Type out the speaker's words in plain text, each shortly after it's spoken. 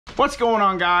What's going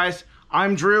on, guys?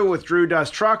 I'm Drew with Drew Does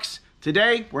Trucks.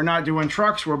 Today, we're not doing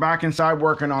trucks, we're back inside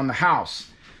working on the house.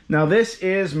 Now this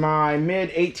is my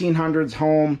mid-1800s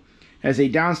home. It has a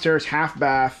downstairs half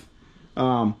bath.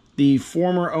 The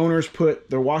former owners put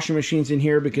their washing machines in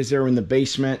here because they were in the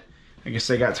basement. I guess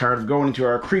they got tired of going into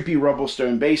our creepy rubble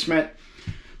stone basement.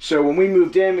 So when we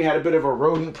moved in, we had a bit of a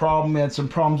rodent problem. We had some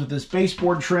problems with this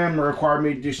baseboard trim. It required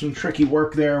me to do some tricky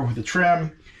work there with the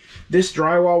trim. This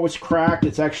drywall was cracked.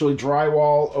 It's actually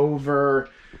drywall over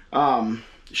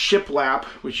shiplap,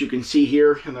 which you can see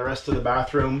here in the rest of the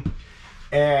bathroom.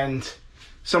 And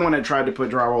someone had tried to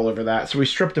put drywall over that. So we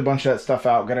stripped a bunch of that stuff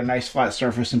out, got a nice flat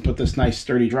surface, and put this nice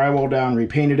sturdy drywall down,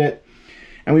 repainted it.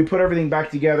 And we put everything back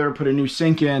together, put a new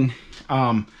sink in.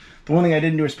 The one thing I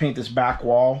didn't do is paint this back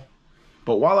wall.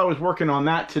 But while I was working on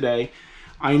that today,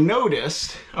 I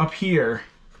noticed up here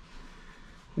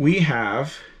we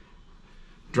have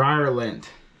dryer lint.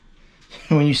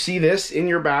 When you see this in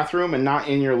your bathroom and not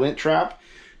in your lint trap,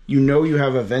 you know you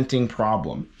have a venting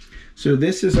problem. So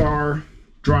this is our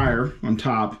dryer on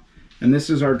top, and this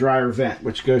is our dryer vent,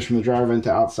 which goes from the dryer vent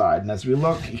to outside. And as we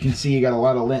look, you can see you got a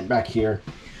lot of lint back here.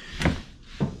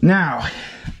 Now,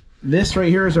 this right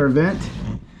here is our vent,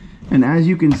 and as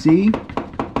you can see,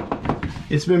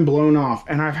 it's been blown off.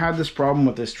 And I've had this problem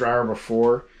with this dryer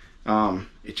before.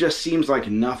 It just seems like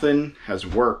nothing has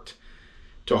worked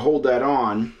to hold that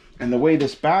on. And the way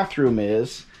this bathroom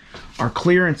is, our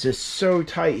clearance is so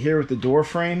tight here with the door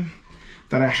frame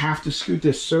that I have to scoot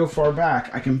this so far back.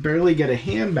 I can barely get a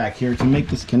hand back here to make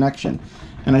this connection.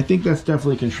 And I think that's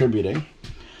definitely contributing.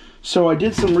 So I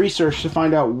did some research to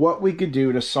find out what we could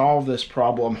do to solve this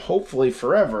problem, hopefully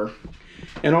forever.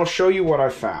 And I'll show you what I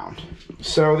found.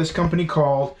 So this company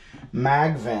called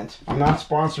Magvent, I'm not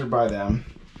sponsored by them,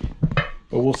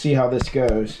 but we'll see how this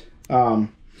goes.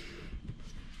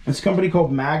 This company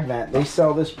called Magvent, they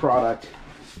sell this product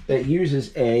that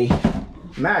uses a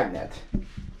magnet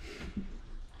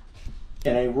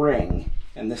and a ring.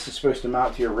 And this is supposed to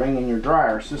mount to your ring in your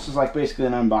dryer. So this is like basically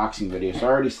an unboxing video. So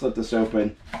I already slit this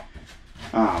open.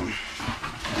 But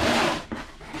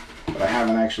I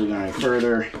haven't actually gone any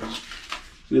further.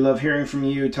 We love hearing from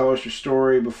you. Tell us your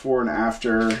story before and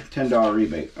after. $10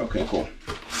 rebate. Okay, cool.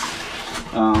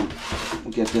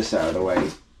 We'll get this out of the way.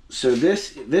 So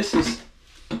this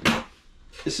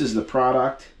is the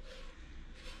product.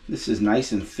 This is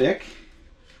nice and thick.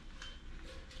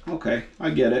 Okay, I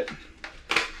get it.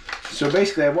 So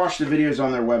basically, I watched the videos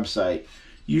on their website.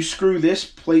 You screw this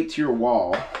plate to your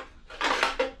wall,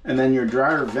 and then your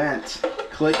dryer vent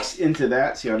clicks into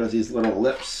that. See how it does these little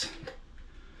lips?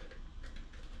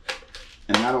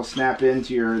 And that'll snap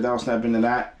into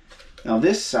that. Now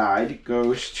this side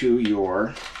goes to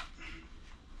your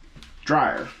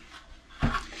dryer.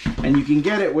 And you can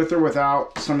get it with or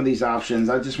without some of these options.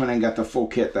 I just went and got the full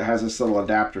kit that has this little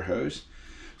adapter hose.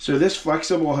 So this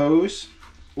flexible hose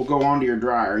will go onto your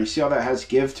dryer. You see how that has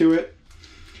give to it?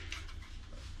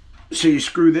 So you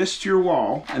screw this to your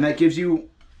wall, and that gives you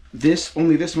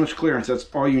only this much clearance. That's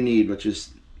all you need, which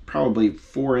is probably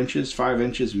 4 inches, 5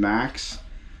 inches max.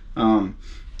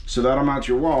 So that'll mount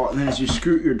your wall, and then as you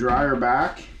scoot your dryer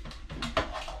back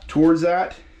towards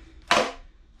that,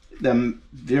 they're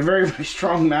very, very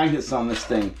strong magnets on this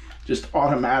thing just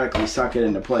automatically suck it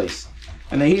into place.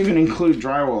 And they even include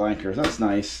drywall anchors. That's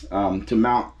nice, to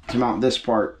mount this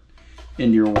part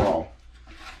into your wall.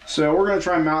 So we're going to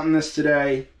try mounting this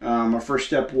today. Our first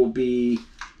step will be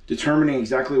determining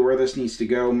exactly where this needs to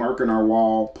go, marking our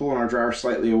wall, pulling our dryer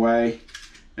slightly away,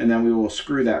 and then we will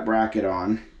screw that bracket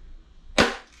on.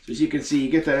 So as you can see, you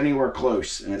get that anywhere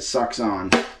close and it sucks on.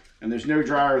 And there's no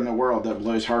dryer in the world that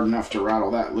blows hard enough to rattle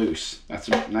that loose. That's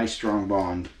a nice strong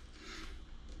bond.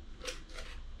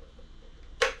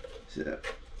 So,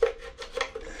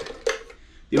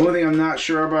 the only thing I'm not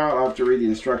sure about, I'll have to read the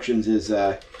instructions, is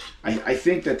I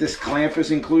think that this clamp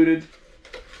is included.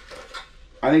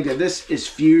 I think that this is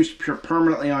fused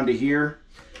permanently onto here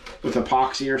with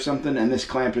epoxy or something, and this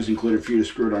clamp is included for you to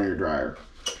screw it on your dryer.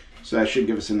 So that should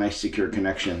give us a nice secure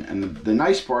connection. And the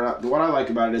nice part, what I like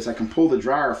about it is I can pull the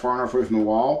dryer far enough away from the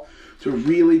wall to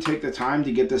really take the time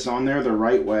to get this on there the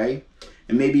right way.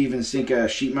 And maybe even sink a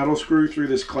sheet metal screw through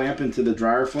this clamp into the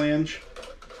dryer flange.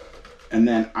 And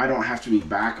then I don't have to be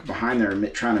back behind there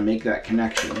trying to make that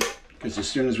connection. Because as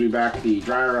soon as we back the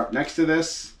dryer up next to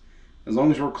this, as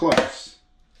long as we're close,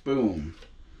 boom,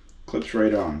 clips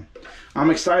right on.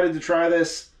 I'm excited to try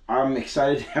this. I'm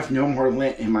excited to have no more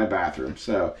lint in my bathroom.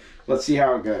 So let's see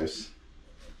how it goes.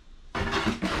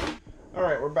 All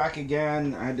right, we're back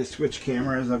again. I had to switch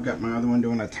cameras. I've got my other one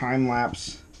doing a time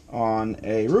lapse on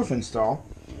a roof install.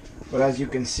 But as you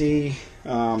can see,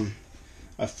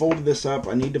 I folded this up.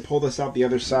 I need to pull this out the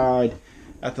other side.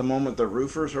 At the moment, the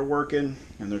roofers are working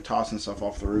and they're tossing stuff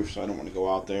off the roof, so I don't want to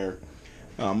go out there.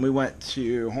 We went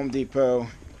to Home Depot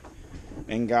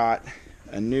and got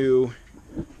a new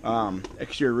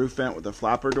exterior roof vent with a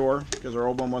flapper door because our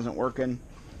old one wasn't working.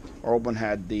 Our old one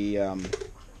had the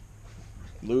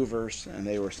louvers and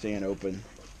they were staying open.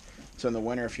 So in the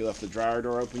winter, if you left the dryer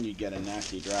door open, you'd get a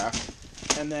nasty draft.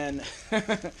 And then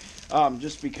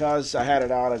just because I had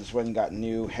it out, I just went and got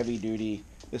new heavy duty.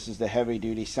 This is the heavy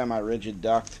duty semi-rigid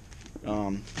duct.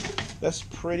 That's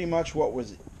pretty much what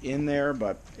was in there,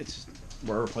 but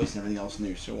we're replacing everything else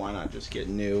new, so why not just get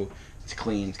new? It's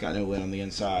clean, it's got no lid on the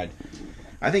inside.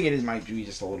 I think it might be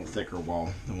just a little thicker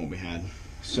wall than what we had.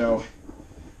 So,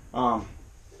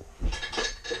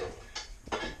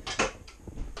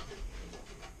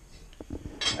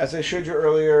 as I showed you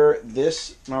earlier,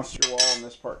 this mounts to your wall and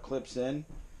this part clips in.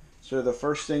 So the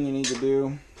first thing you need to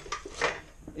do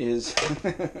is,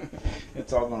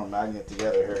 it's all going to magnet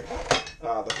together here.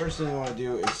 The first thing you want to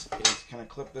do is kind of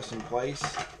clip this in place.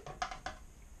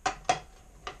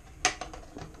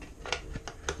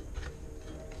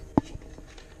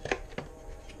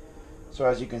 So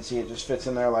as you can see, it just fits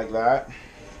in there like that.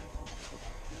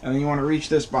 And then you want to reach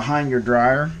this behind your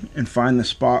dryer and find the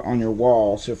spot on your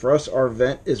wall. So for us, our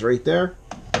vent is right there.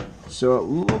 So it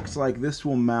looks like this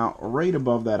will mount right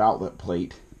above that outlet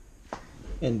plate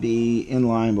and be in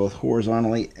line both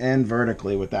horizontally and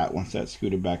vertically with that once that's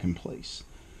scooted back in place.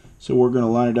 So we're going to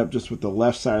line it up just with the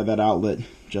left side of that outlet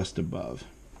just above.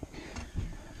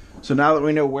 So now that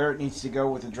we know where it needs to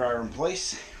go with the dryer in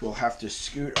place, we'll have to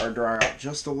scoot our dryer out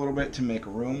just a little bit to make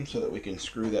room so that we can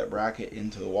screw that bracket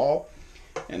into the wall.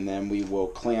 And then we will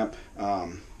clamp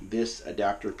this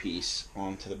adapter piece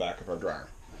onto the back of our dryer.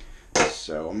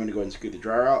 So I'm going to go ahead and scoot the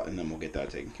dryer out and then we'll get that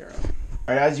taken care of.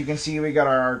 Alright, as you can see, we got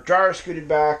our dryer scooted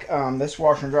back. This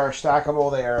washer and dryer are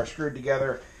stackable. They are screwed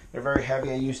together. They're very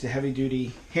heavy. I used a heavy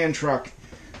duty hand truck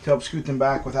to help scoot them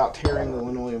back without tearing the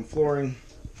linoleum flooring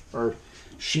or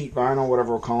sheet vinyl,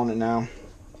 whatever we're calling it now.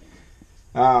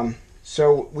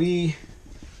 So we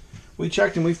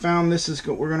checked and we found this is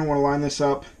we're going to want to line this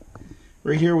up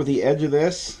right here with the edge of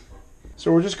this.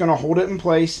 So we're just going to hold it in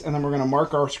place and then we're going to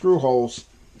mark our screw holes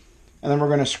and then we're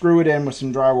going to screw it in with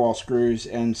some drywall screws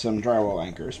and some drywall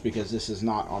anchors because this is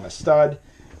not on a stud.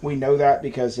 We know that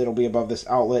because it'll be above this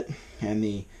outlet and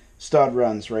the stud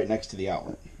runs right next to the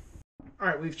outlet.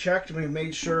 Alright, we've checked and we've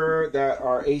made sure that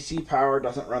our AC power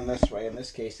doesn't run this way. In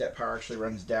this case, that power actually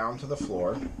runs down to the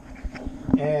floor.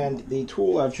 And the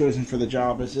tool I've chosen for the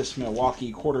job is this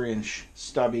Milwaukee 1/4 inch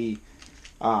stubby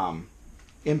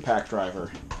impact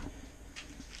driver.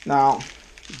 Now,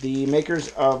 the makers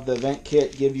of the vent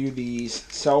kit give you these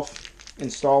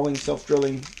self-installing,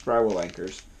 self-drilling drywall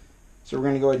anchors. So we're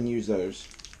going to go ahead and use those.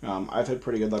 I've had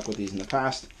pretty good luck with these in the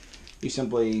past. You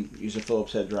simply use a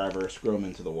Phillips head driver, screw them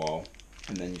into the wall,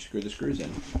 and then you screw the screws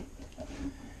in.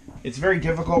 It's very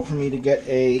difficult for me to get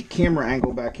a camera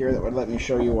angle back here that would let me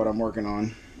show you what I'm working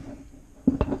on.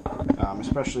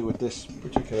 Especially with this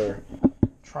particular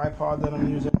tripod that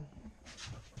I'm using.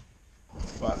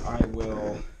 But I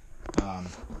will I'll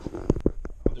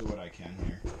do what I can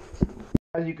here.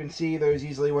 As you can see, those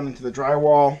easily went into the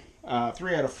drywall.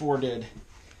 3 out of 4 did.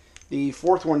 The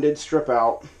 4th one did strip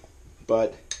out,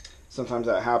 but sometimes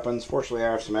that happens. Fortunately,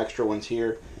 I have some extra ones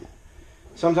here.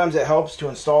 Sometimes it helps to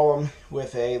install them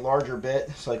with a larger bit.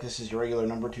 So like this is your regular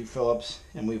number 2 Phillips,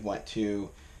 and we went to,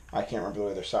 I can't remember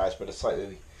the other size, but a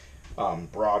slightly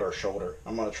broader shoulder.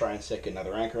 I'm going to try and stick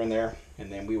another anchor in there,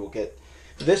 and then we will get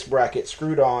this bracket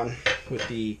screwed on with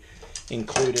the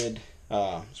included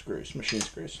screws, machine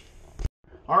screws.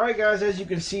 Alright guys, as you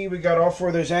can see, we got all 4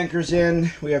 of those anchors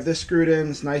in. We have this screwed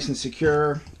in, it's nice and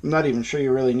secure. I'm not even sure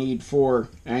you really need 4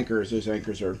 anchors. Those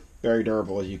anchors are very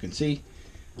durable, as you can see.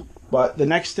 But the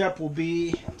next step will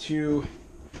be to,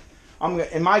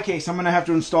 in my case, I'm going to have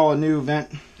to install a new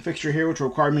vent fixture here, which will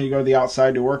require me to go to the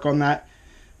outside to work on that.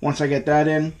 Once I get that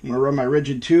in, I'm going to run my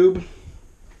rigid tube,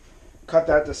 cut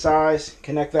that to size,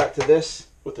 connect that to this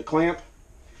with the clamp,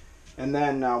 and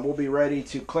then we'll be ready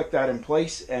to click that in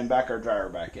place and back our dryer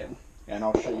back in. And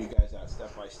I'll show you guys that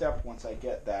step by step once I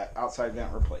get that outside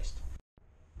vent replaced.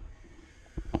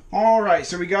 Alright,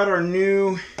 so we got our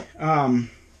new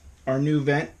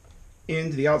vent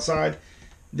into the outside.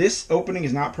 This opening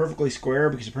is not perfectly square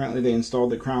because apparently they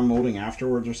installed the crown molding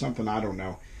afterwards or something, I don't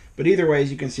know. But either way,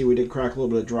 as you can see, we did crack a little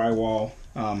bit of drywall.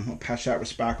 I'll patch that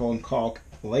with spackle and caulk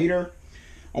later.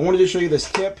 I wanted to show you this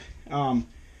tip.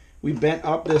 We bent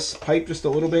up this pipe just a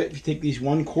little bit. If you take these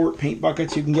 1-quart paint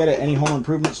buckets you can get at any home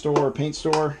improvement store or paint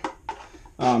store,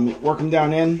 work them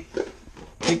down in,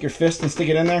 take your fist and stick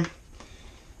it in there.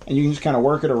 and you can just kind of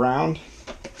work it around.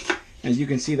 As you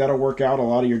can see, that'll work out a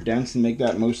lot of your dents and make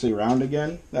that mostly round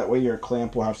again. That way your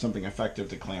clamp will have something effective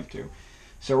to clamp to.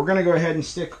 So we're going to go ahead and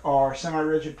stick our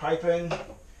semi-rigid pipe in,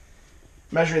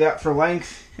 measure that for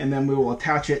length, and then we will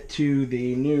attach it to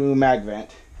the new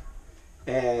Magvent.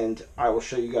 And I will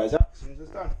show you guys up as soon as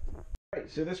it's done. Alright,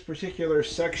 so this particular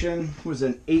section was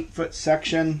an 8-foot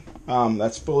section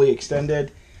that's fully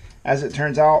extended. As it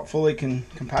turns out, fully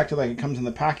compacted like it comes in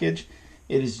the package.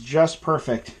 It is just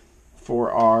perfect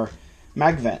for our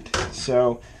Magvent.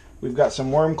 So we've got some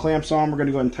worm clamps on. We're going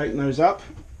to go ahead and tighten those up,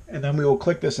 and then we will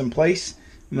click this in place,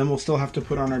 and then we'll still have to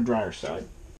put on our dryer side.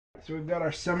 So we've got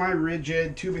our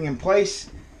semi-rigid tubing in place.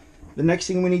 The next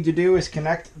thing we need to do is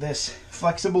connect this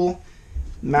flexible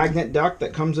magnet duct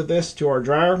that comes with this to our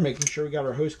dryer, making sure we got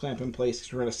our hose clamp in place,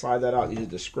 because we're going to slide that out and use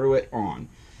it to screw it on.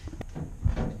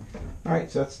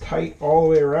 Alright, so that's tight all the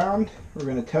way around. We're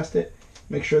going to test it,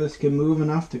 make sure this can move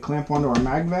enough to clamp onto our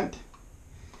Magvent.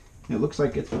 It looks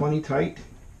like it's plenty tight.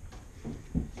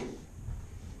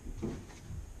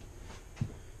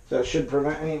 So it should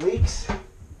prevent any leaks.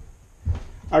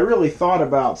 I really thought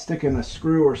about sticking a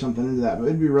screw or something into that, but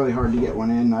it'd be really hard to get one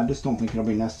in. I just don't think it'll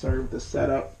be necessary with this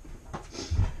setup.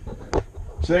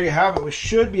 So there you have it. We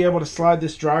should be able to slide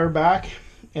this dryer back,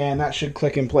 and that should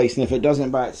click in place. And if it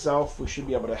doesn't by itself, we should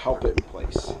be able to help it in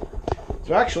place.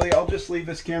 So actually, I'll just leave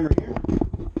this camera here.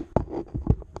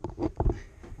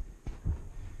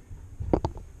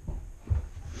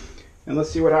 And let's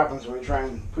see what happens when we try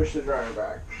and push the dryer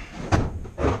back.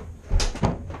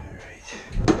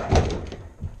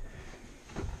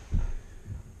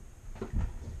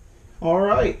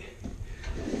 Alright.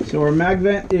 So our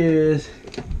Magvent is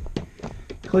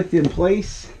clicked in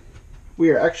place.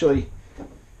 We are actually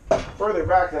further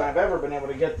back than I've ever been able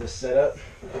to get this set up.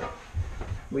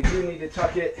 We do need to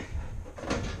tuck it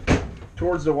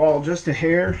towards the wall just a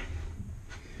hair,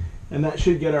 and that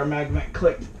should get our Magvent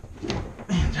clicked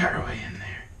the entire way in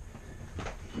there.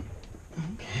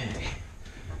 Okay.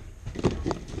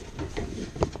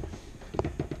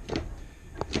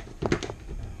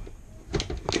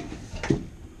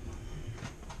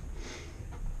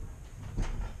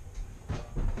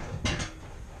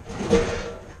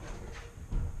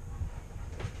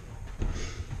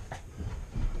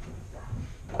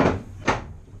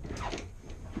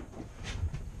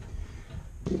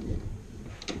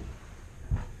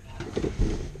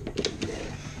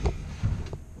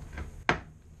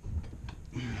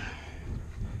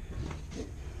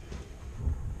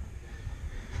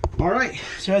 Alright,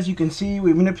 so as you can see,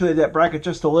 we manipulated that bracket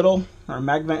just a little. Our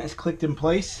Magvent is clicked in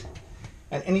place.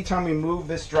 And anytime we move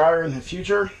this dryer in the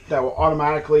future, that will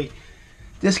automatically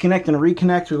disconnect and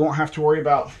reconnect. We won't have to worry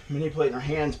about manipulating our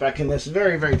hands back in this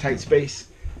very, very tight space.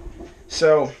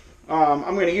 So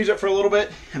I'm going to use it for a little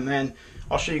bit, and then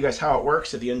I'll show you guys how it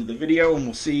works at the end of the video, and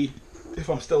we'll see if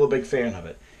I'm still a big fan of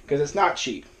it. Because it's not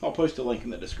cheap. I'll post a link in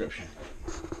the description.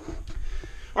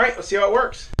 Alright, let's see how it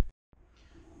works.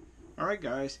 Alright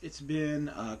guys, it's been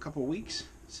a couple weeks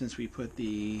since we put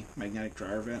the magnetic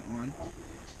dryer vent on.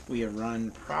 We have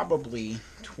run probably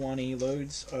 20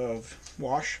 loads of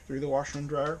wash through the washer and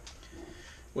dryer,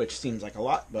 which seems like a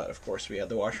lot, but of course we had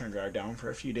the washer and dryer down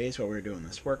for a few days while we were doing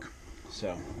this work.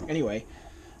 So anyway,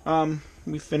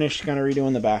 we finished kind of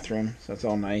redoing the bathroom, so that's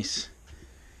all nice.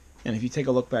 And if you take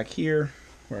a look back here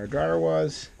where our dryer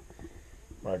was,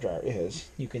 where our dryer is,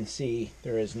 you can see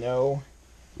there is no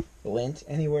lint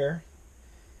anywhere.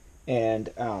 And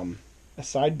a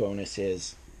side bonus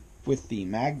is with the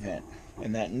Magvent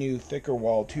and that new thicker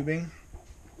wall tubing,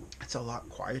 it's a lot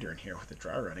quieter in here with the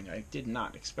dryer running. I did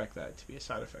not expect that to be a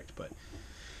side effect, but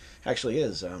actually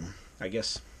is. I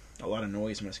guess a lot of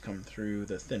noise must come through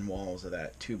the thin walls of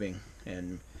that tubing,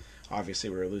 and obviously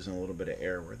we were losing a little bit of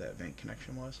air where that vent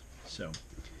connection was. So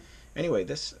anyway,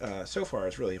 this so far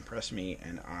has really impressed me,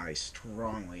 and I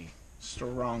strongly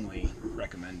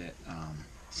recommend it.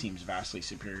 Seems vastly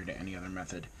superior to any other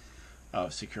method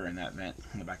of securing that vent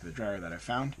in the back of the dryer that I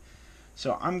found.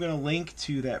 So I'm going to link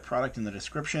to that product in the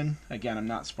description. Again, I'm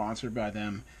not sponsored by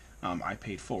them. I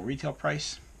paid full retail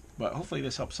price, but hopefully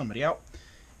this helps somebody out.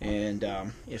 And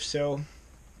if so,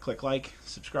 click like,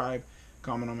 subscribe,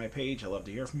 comment on my page. I love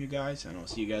to hear from you guys, and I'll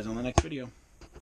see you guys on the next video.